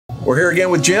We're here again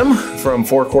with Jim from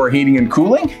Forquer Heating and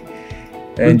Cooling.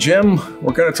 And Jim,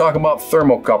 we're going to talk about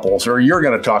thermocouples, or you're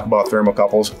going to talk about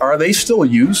thermocouples. Are they still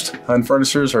used on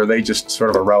furnaces, or are they just sort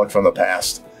of a relic from the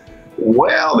past?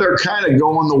 Well, they're kind of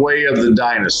going the way of the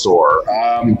dinosaur.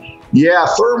 Yeah,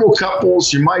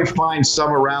 thermocouples, you might find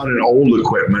some around in old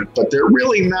equipment, but they're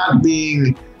really not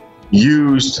being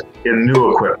used in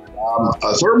new equipment.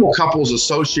 A thermocouple is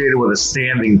associated with a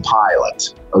standing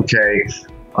pilot, okay?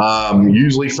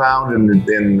 Usually found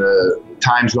in the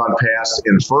times gone past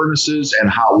in furnaces and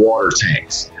hot water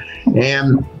tanks.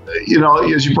 And, you know,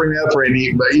 as you bring that up,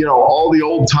 Randy, but, you know, all the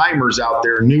old timers out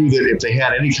there knew that if they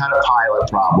had any kind of pilot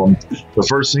problem, the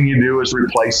first thing you do is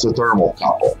replace the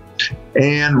thermocouple.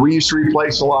 And we used to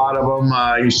replace a lot of them.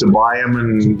 I used to buy them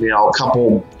and, you know, a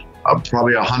couple,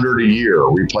 probably 100 a year,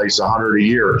 replace 100 a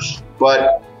year.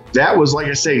 But that was, like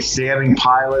I say, standing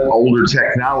pilot, older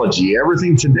technology.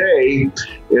 Everything today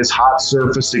is hot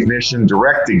surface ignition,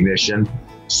 direct ignition.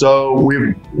 So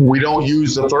we don't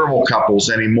use the thermocouples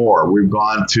anymore. We've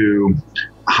gone to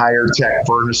higher tech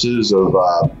furnaces of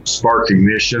spark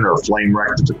ignition or flame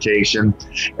rectification.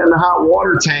 And the hot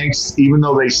water tanks, even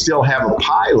though they still have a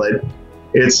pilot,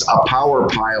 it's a power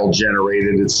pile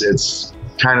generated. It's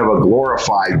kind of a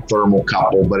glorified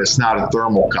thermocouple, but it's not a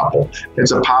thermocouple.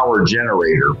 It's a power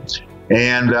generator.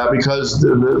 And because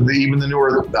even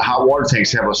the hot water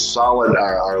tanks have a solid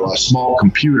or a small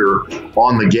computer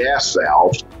on the gas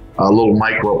valve, a little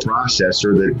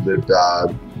microprocessor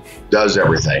that does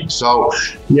everything. So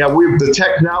yeah, the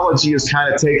technology has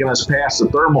kind of taken us past the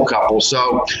thermocouple.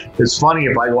 So it's funny,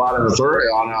 if I go out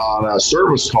on a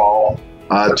service call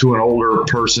to an older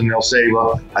person, they'll say,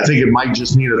 well, I think it might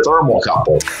just need a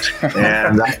thermocouple.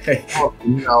 And,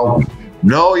 you know,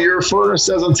 no, your furnace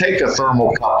doesn't take a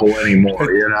thermocouple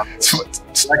anymore, you know.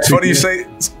 It's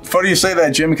funny you say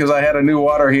that, Jim, because I had a new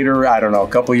water heater, I don't know, a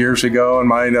couple of years ago, and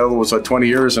mine was like 20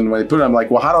 years, and when I put it, I'm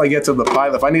like, well, how do I get to the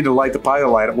pilot? If I need to light the pilot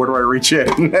light, where do I reach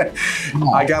in?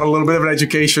 I got a little bit of an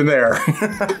education there.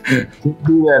 Don't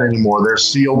do that anymore. They're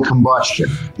sealed combustion.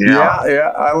 You know?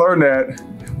 Yeah, I learned that.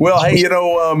 Well, hey, you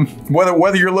know,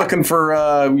 whether you're looking for,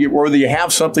 whether you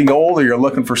have something old or you're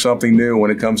looking for something new when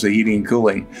it comes to heating and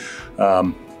cooling,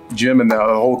 Jim and the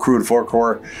whole crew at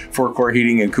Forquer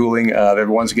Heating and Cooling, they're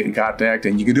the ones to get in contact,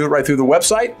 and you can do it right through the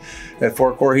website at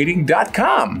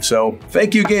forquerheating.com. So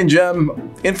thank you again,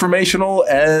 Jim. Informational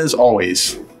as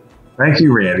always. Thank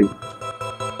you, Randy.